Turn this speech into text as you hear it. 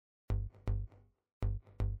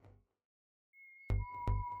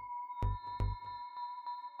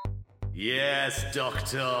Yes,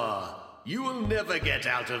 Doctor. You will never get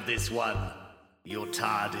out of this one. Your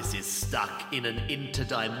TARDIS is stuck in an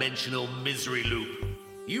interdimensional misery loop.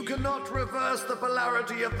 You cannot reverse the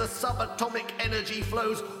polarity of the subatomic energy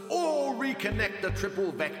flows or reconnect the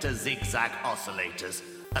triple vector zigzag oscillators,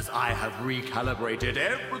 as I have recalibrated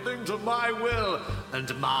everything to my will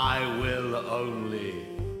and my will only.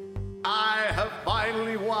 I have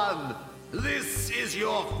finally won. This is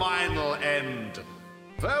your final end.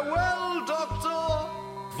 Farewell, Doctor.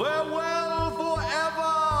 Farewell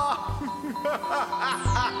forever.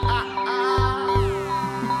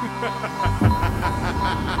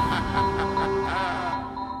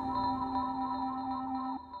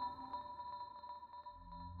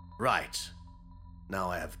 Right.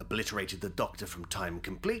 Now I have obliterated the Doctor from time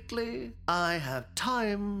completely. I have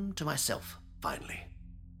time to myself, finally.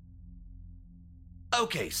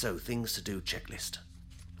 Okay, so things to do checklist.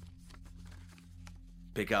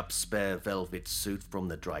 Pick up spare velvet suit from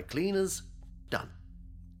the dry cleaners. Done.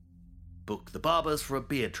 Book the barbers for a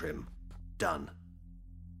beard trim. Done.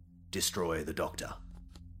 Destroy the Doctor.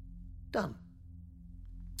 Done.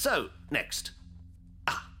 So, next.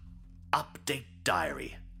 Update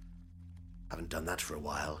diary. Haven't done that for a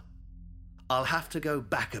while. I'll have to go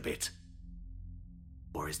back a bit.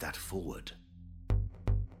 Or is that forward?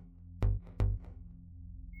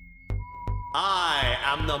 I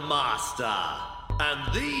am the Master,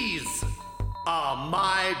 and these are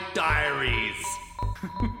my diaries.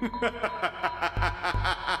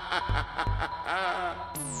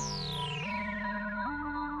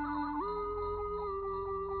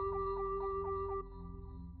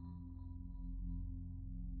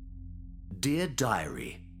 Dear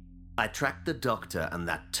Diary, I tracked the Doctor and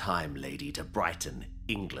that time lady to Brighton,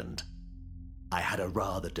 England. I had a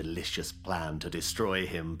rather delicious plan to destroy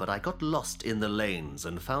him, but I got lost in the lanes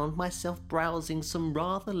and found myself browsing some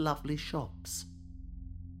rather lovely shops.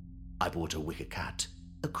 I bought a wicker cat,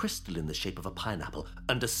 a crystal in the shape of a pineapple,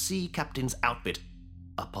 and a sea captain's outfit.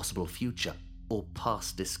 A possible future, or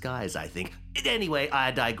past disguise, I think. Anyway,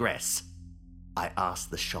 I digress. I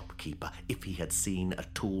asked the shopkeeper if he had seen a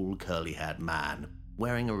tall, curly-haired man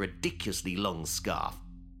wearing a ridiculously long scarf.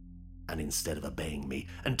 And instead of obeying me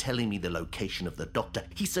and telling me the location of the Doctor,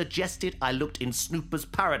 he suggested I looked in Snooper's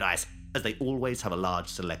Paradise, as they always have a large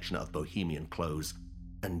selection of bohemian clothes.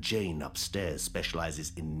 And Jane upstairs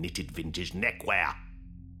specializes in knitted vintage neckwear.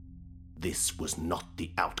 This was not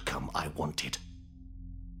the outcome I wanted.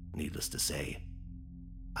 Needless to say,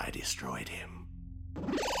 I destroyed him.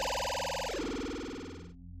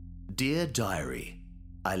 Dear Diary,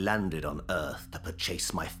 I landed on Earth to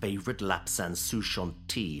purchase my favorite Lapsang Souchong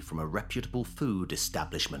tea from a reputable food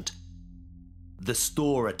establishment. The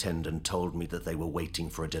store attendant told me that they were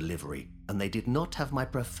waiting for a delivery, and they did not have my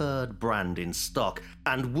preferred brand in stock,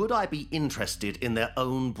 and would I be interested in their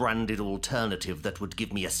own branded alternative that would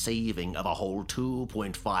give me a saving of a whole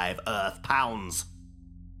 2.5 Earth pounds?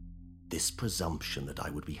 This presumption that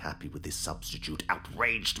I would be happy with this substitute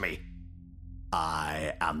outraged me.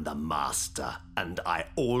 I am the Master, and I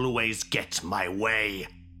always get my way.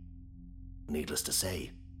 Needless to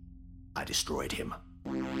say, I destroyed him.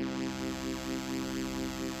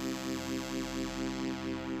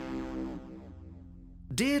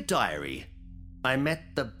 Dear Diary, I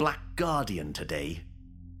met the Black Guardian today.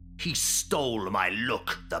 He stole my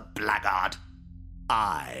look, the blackguard.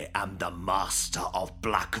 I am the Master of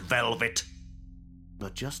Black Velvet.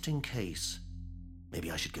 But just in case, maybe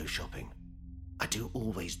I should go shopping. I do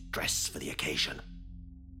always dress for the occasion.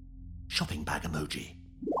 Shopping bag emoji.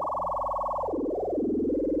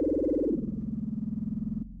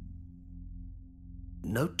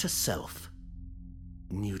 Note to self.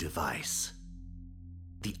 New device.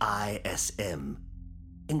 The ISM.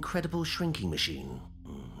 Incredible shrinking machine.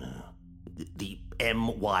 The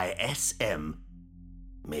MYSM.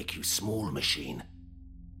 Make you small machine.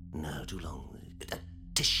 No, too long. A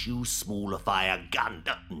tissue smallifier gun.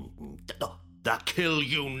 The kill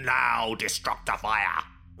you now destructifier.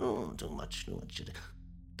 Oh, too much.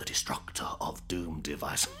 The destructor of doom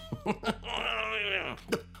device.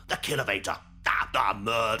 The killovator. The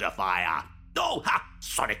murderfire. Oh,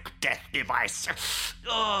 sonic death device.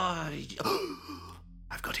 Oh,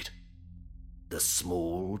 I've got it. The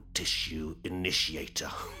small tissue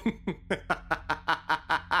initiator.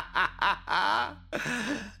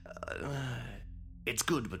 It's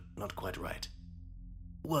good, but not quite right.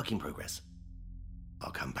 Work in progress. I'll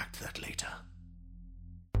come back to that later.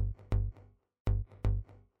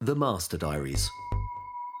 The Master Diaries.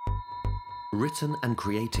 Written and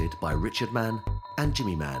created by Richard Mann and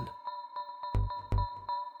Jimmy Mann.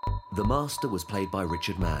 The Master was played by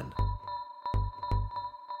Richard Mann.